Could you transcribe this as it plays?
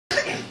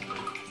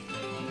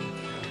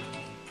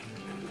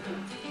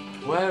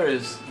Where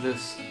is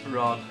this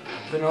rod?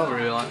 I've been over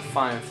here like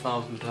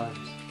 5,000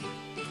 times.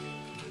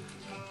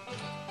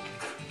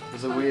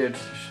 There's a weird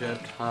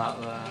shaped heart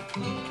there.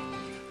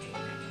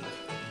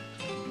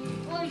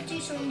 We'll do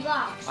some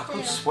rocks I too.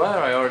 could swear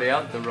I already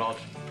had the rod.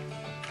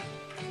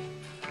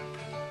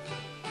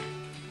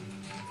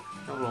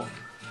 Have a look.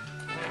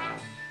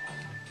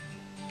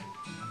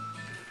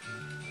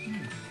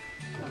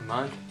 Never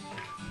mind.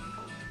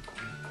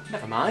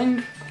 Never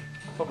mind.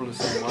 Probably the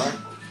same way.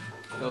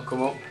 They'll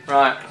come up.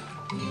 Right.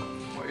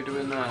 What are you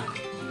doing there?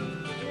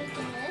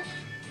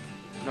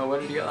 No,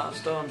 where did you get that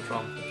stone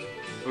from?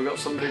 We got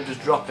somebody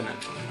just dropping it.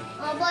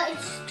 Oh, but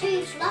it's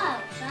too slow,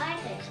 so I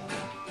did something.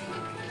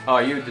 Oh,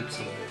 you did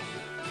something.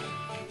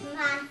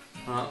 Man.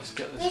 Right, let's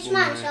get this Which one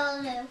man right. shall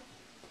I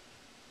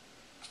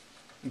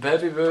do?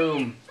 Baby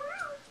boom.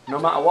 No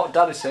matter what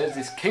Daddy says,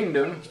 this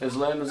kingdom is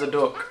lame as a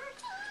duck.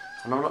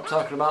 And I'm not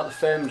talking about the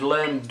famed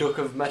lame duck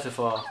of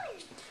metaphor,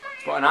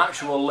 but an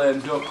actual lame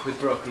duck with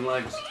broken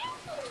legs.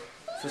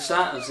 For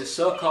starters, this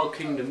so-called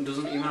kingdom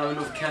doesn't even have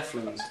enough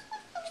Keflings.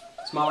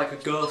 It's more like a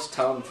ghost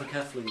town for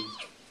Keflings.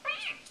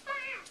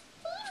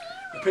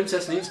 The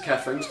princess needs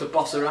Keflings to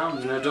boss around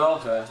and adore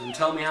her and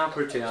tell me how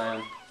pretty I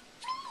am.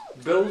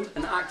 Build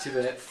and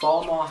activate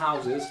 4 more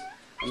houses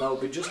and there will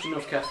be just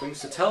enough Keflings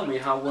to tell me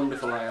how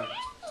wonderful I am.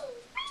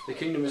 The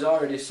kingdom is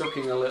already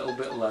sucking a little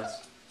bit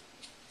less.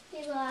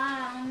 People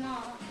I'm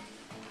not.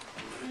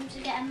 I need to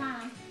get a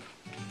man.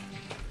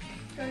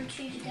 Don't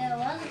choose a girl.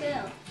 Where's the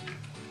girl?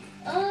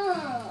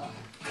 Oh!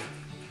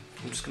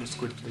 I'm just going to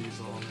squid these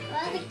all in.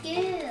 Where's the girl? I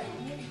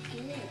need a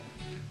girl.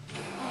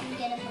 Oh, you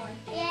get a boy.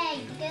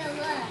 Yay, the girl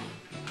there.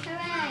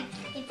 Hooray!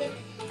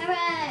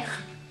 Hooray!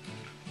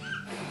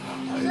 How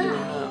are you doing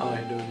that? Oh,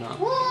 you're doing that.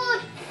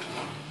 Wood!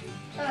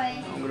 Sorry.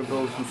 I'm going to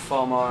build some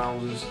 4 more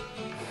houses.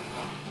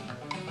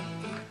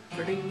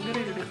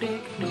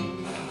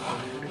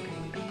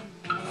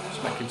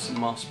 Just making some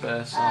more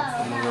space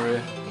out from over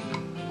here.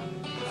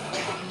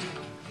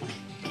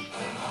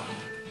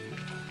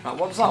 Right,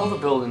 what does that other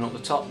building up the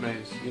top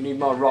need? You need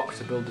more rock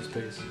to build this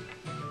piece.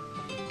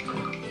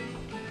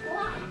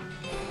 What?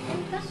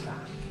 Didn't press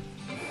that.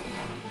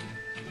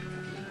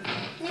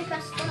 Didn't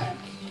press that.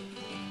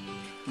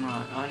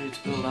 Right, I need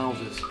to build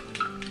houses.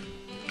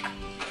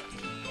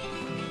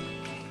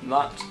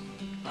 That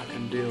I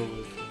can deal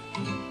with.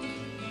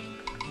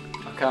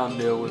 I can't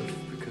deal with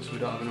because we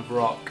don't have enough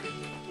rock.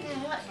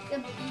 Let's go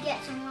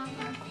get some rock.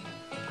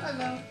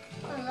 Hello.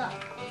 Hello.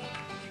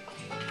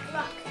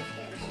 Rock is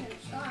getting so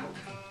strong.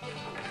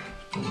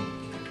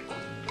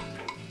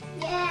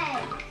 Yay!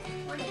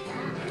 What is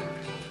that?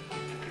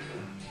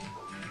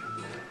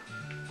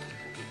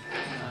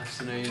 Nice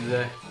and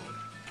easy.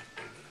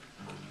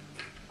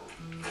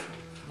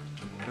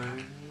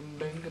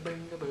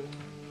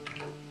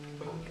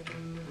 What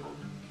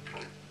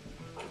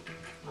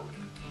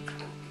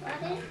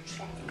did it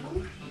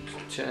change?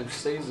 Change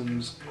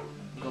seasons.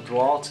 Gone to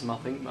autumn, I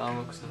think, by the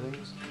looks of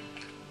things.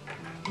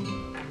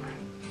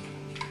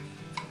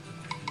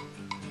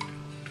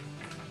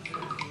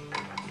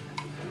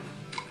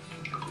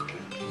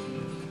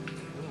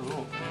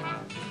 Oh.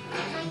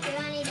 Thank you, I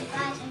need to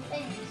buy some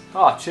things.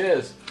 Ah,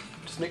 cheers.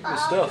 Just nick my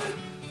stuff.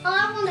 Oh,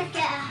 I want to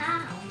get a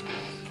house.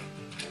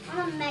 I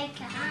want to make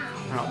a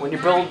house. Right,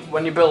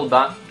 when you build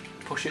that,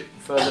 push it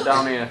further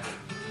down here.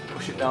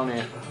 Push it down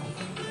here.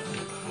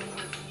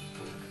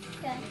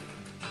 Okay.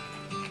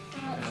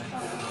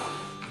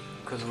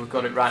 Because we've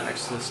got it right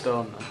next to the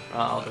stone then. Right,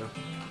 I'll do.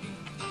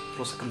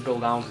 Plus I can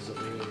build houses up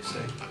here, you see.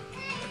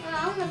 Well, I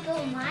want to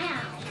build my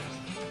house.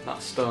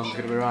 That stone's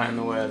going to be right in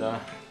the way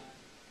there.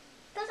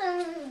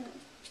 Doesn't.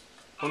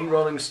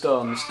 Unrolling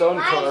stone. The stone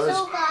I cutter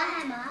still is, got a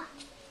hammer.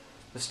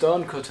 the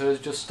stone cutter has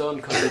just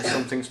stone cutted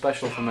something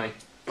special for me.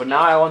 But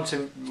now I want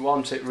it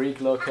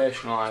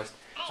relocationalised.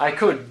 I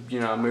could,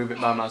 move it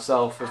by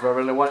myself if I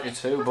really wanted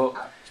to, but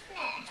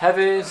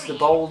heavy's the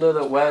boulder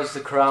that wears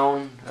the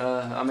crown,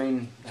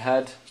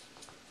 head.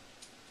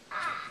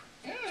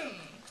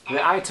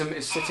 The item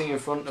is sitting in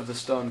front of the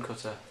stone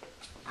cutter.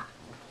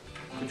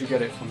 Could you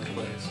get it for me,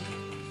 please?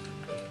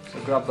 So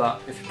grab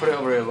that. If you put it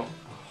over here, look.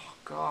 Oh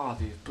god,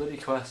 these bloody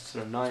quests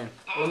are annoying.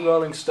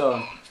 Unrolling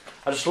stone.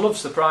 I just love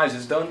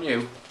surprises, don't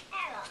you?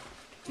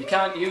 You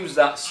can't use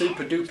that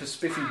super duper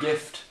spiffy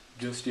gift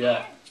just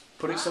yet.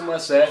 Put it somewhere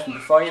safe and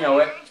before you know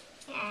it,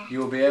 you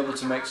will be able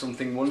to make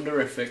something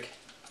wonderific.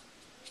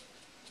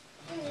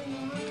 I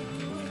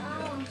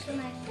want to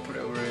make. Put it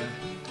over here.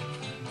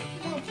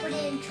 I'll put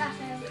it in trash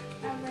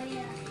over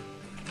here.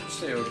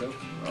 See what I'll do.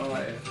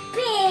 Right here.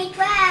 Big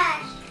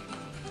trash!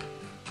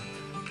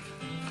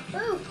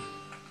 Ooh!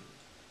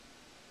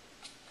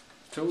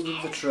 Tools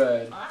of the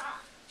trade.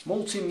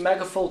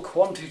 Multi-megaful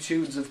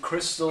quantitudes of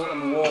crystal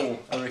and wool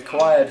are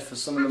required for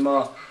some of the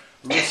more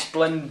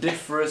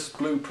resplendiferous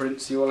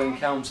blueprints you will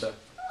encounter.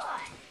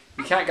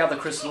 You can't gather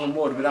crystal and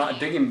wood without a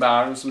digging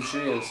bar and some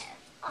shears,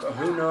 but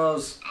who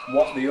knows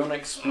what the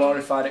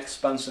unexplorified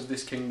expanse of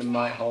this kingdom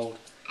might hold.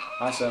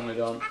 I certainly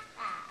don't.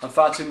 I'm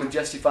far too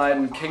majestified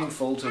and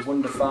kingful to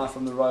wander far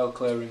from the royal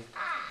clearing.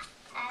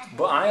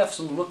 But I have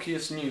some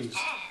luckiest news.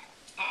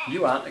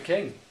 You aren't a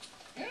king.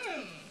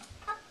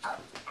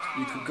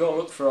 You could go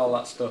look for all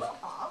that stuff.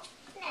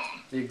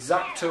 The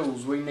exact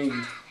tools we need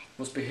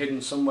must be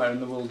hidden somewhere in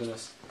the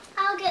wilderness.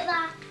 I'll get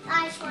that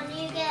nice one.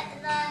 You get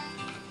the.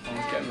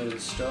 I'm getting rid of the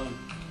stone.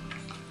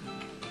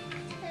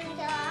 Let me get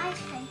that ice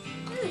thing.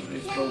 We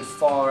need to build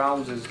 4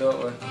 houses,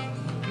 don't we?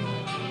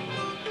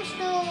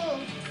 Crystal.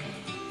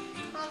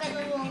 I'll get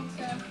the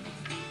water.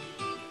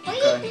 What are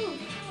you Okay. doing?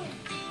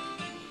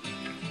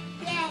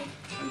 Yay.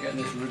 I'm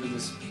getting rid of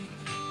this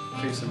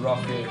piece of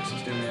rock here because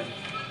it's doing it.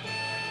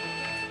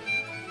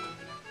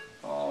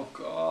 Oh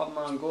god,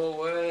 man, go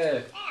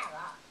away.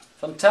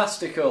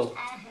 Fantastical.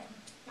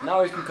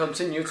 Now we can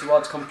continue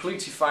towards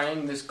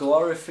completifying this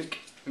glorific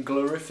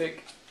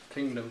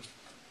kingdom.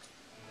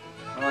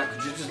 Alright,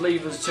 could you just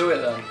leave us to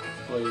it then,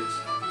 please?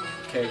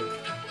 King.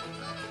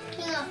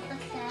 King of the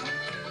fair.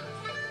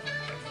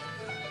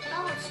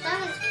 Oh,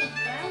 stones keep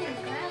growing and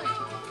growing.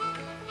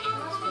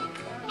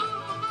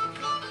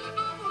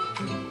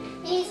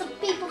 Need some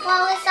people for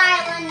this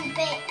island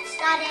bit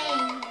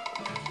studying.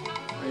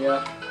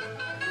 Yeah,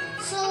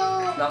 So.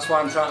 that's why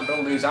I'm trying to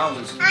build these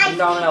houses. Ice Come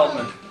down and help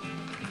me.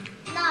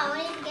 No, we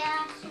need to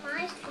get some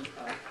ice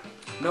people.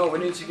 No, we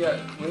need to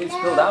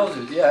build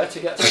houses, yeah, to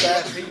get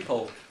spare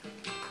people.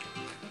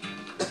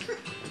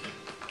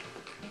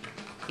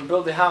 We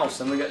build the house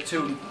and we get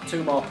two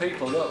more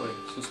people, don't we?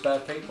 Some spare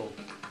people.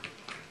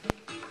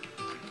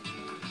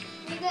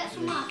 We get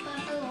some more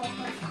people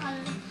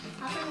because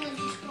I think there's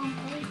just one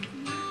place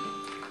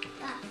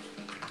left.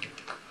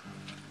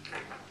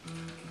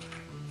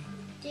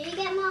 Do you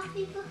get more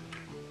people?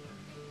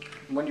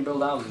 When you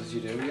build houses,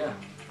 you do, yeah.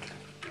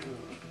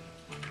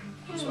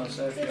 That's what I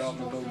say if you help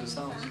me build this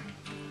house.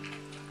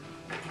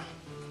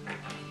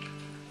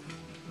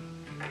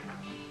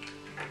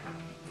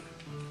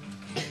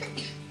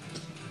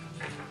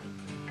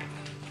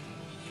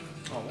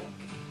 Oh, what?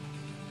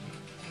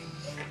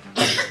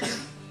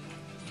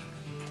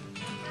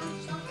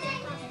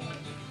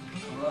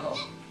 Well.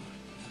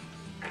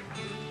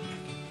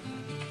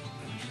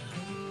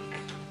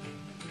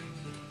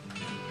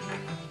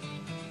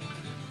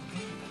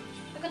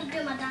 I'm gonna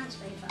do my dance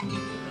move.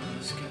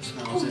 Let's get some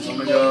houses on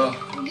the go.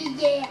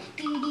 Yeah.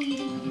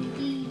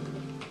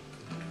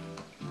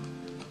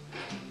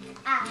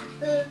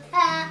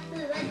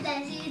 I'm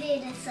dancing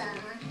in the sun.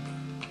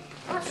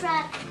 What's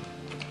red?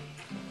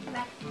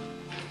 Red.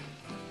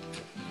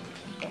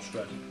 What's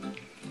red?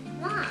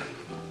 What?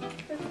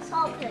 The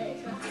salt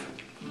is red.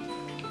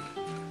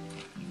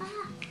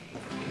 Ah.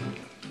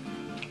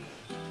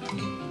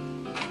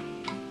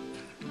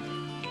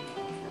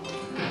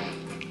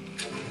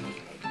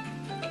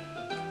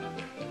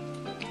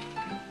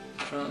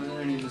 Right, then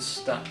I need a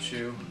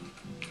statue.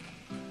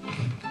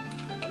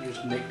 We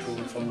just nicked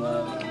one from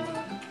there.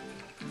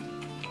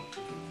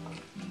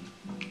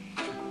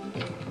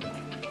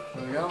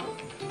 There we go.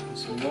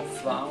 Some love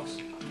for that house.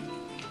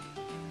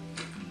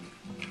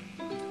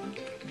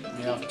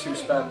 You have 2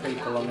 spare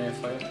people on here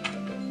for you.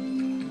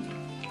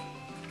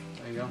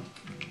 There you go.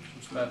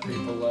 Some spare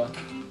people there.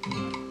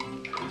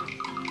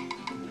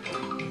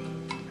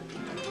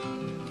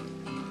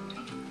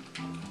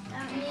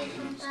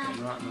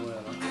 Getting right in the way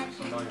of that. It's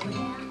annoying.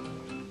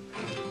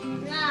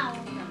 Now I'm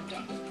gonna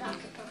get stuck.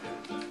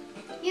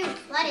 You,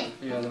 let it.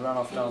 Yeah, they ran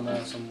off down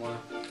there somewhere.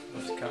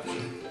 Let's catch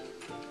them.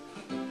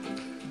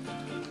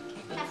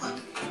 Careful.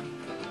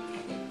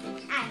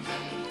 Ice.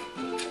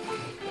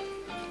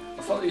 I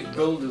thought these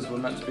builders were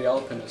meant to be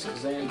helping us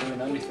because they ain't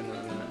doing anything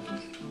at the minute.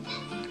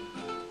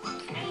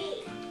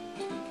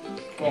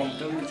 Go on,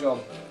 do your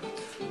job.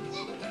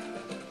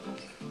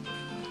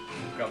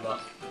 Grab that.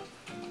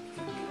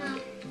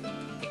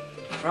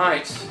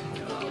 Right,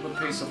 another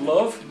piece of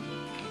love.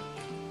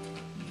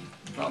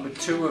 That'll be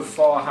 2 of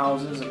 4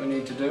 houses that we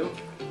need to do.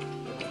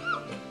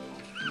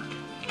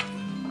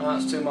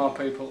 That's 2 more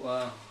people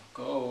there.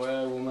 Go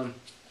away, woman.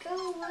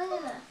 Go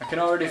where? I can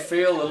already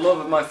feel the love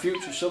of my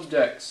future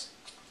subjects.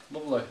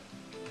 Lovely.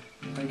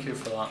 Thank you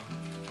for that.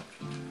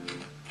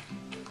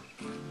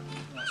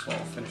 That's what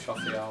will finish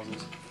off the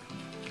houses.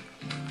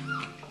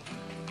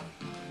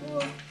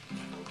 Whoa.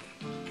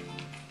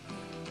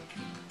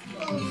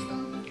 Oh,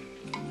 stop.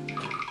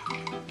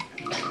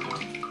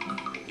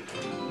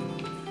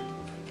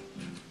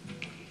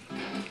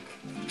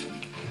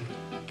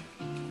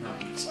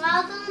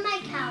 Well, gonna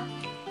make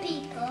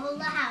people,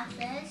 the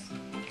houses.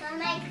 Gonna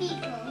make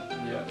people.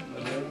 Yeah,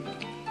 they're doing.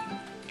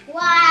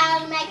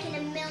 While making a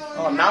million.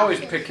 Oh, now he's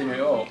houses. picking it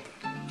up.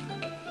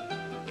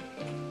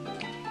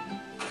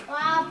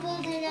 While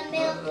building a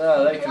million.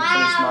 There, they can finish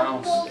my While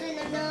house. building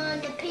a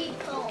million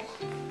people.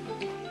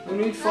 We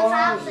need 4 That's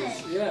houses.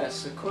 houses. Yeah,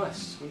 it's a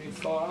quest. We need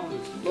 4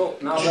 houses.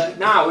 Look,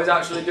 now he's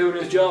actually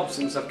doing his job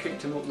since I've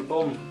kicked him up the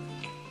bum.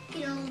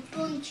 You know,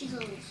 bunches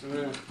of.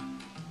 Yeah.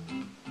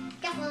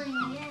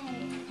 Keflings, yay.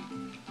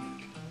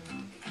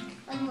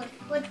 And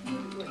wood.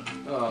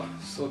 Oh,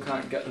 still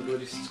can't get the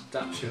bloody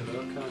statue though,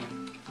 can you?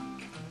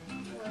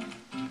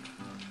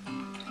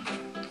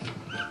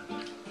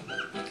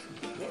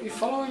 What are you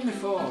following me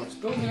for? It's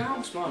building a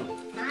house, man. I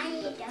don't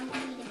need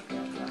a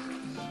build a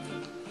house.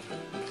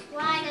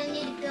 Why do I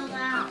need to build a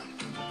house?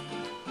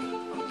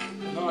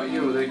 Not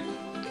you,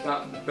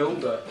 that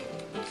builder.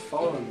 It's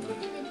following me.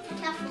 The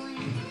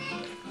Keflings.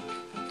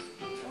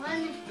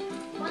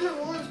 When the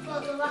ones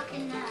put the rock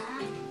in there,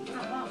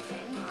 that rock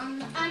thing,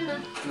 and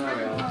There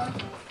we are.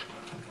 wood.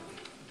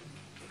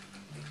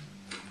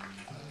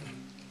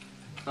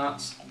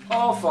 That's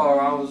all 4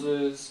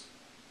 houses.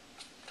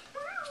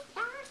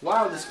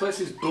 Wow, this place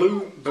is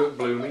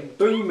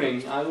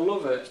booming. I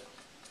love it.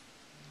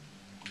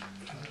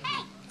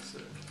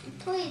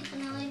 Please,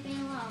 can I leave me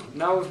alone?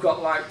 Now we've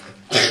got like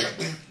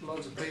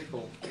loads of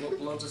people,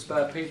 loads of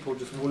spare people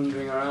just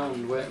wandering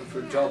around waiting for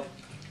a job.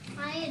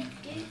 I need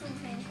to do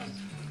something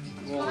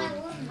because my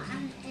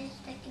woodman is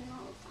taking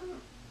all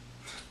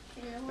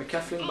the time. A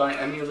Kefling by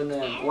any other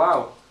name.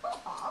 Wow.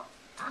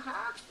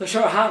 There's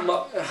sure a hard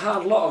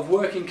lot of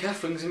working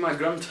Keflings in my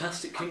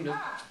grantastic kingdom.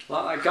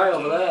 Like that guy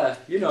over there.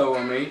 You know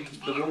what I mean.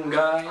 The one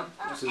guy.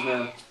 What's his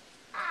name?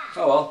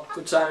 Oh well,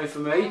 good timing for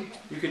me.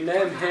 You can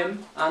name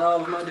him and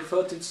all of my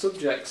devoted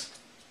subjects.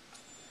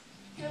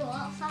 Oh,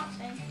 what's that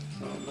thing?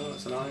 Oh no,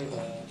 it's an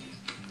eyeball.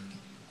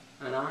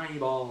 An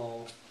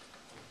eyeball.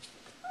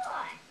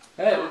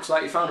 Hey, it looks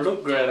like you found an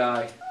upgrade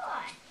eye.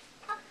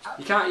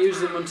 You can't use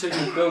them until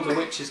you build a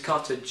witch's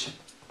cottage.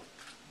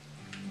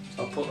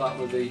 So I'll put that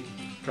with the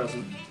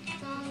present.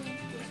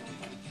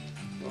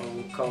 Well,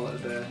 we'll call it a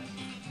day.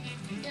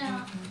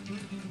 Yeah.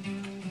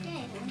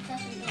 Okay, one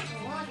person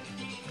doesn't want.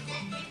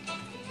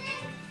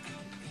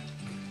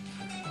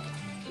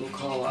 We'll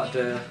call that a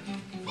day.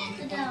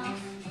 The dog.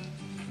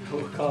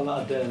 We'll call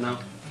that a day now.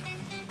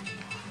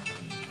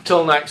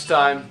 Till next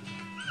time,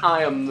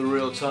 I am the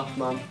real tough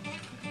man.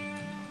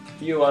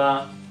 You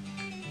are.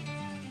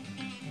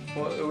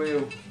 What are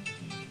you?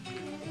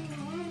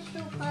 I'm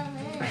still quite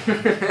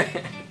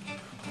there.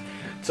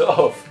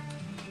 Tough.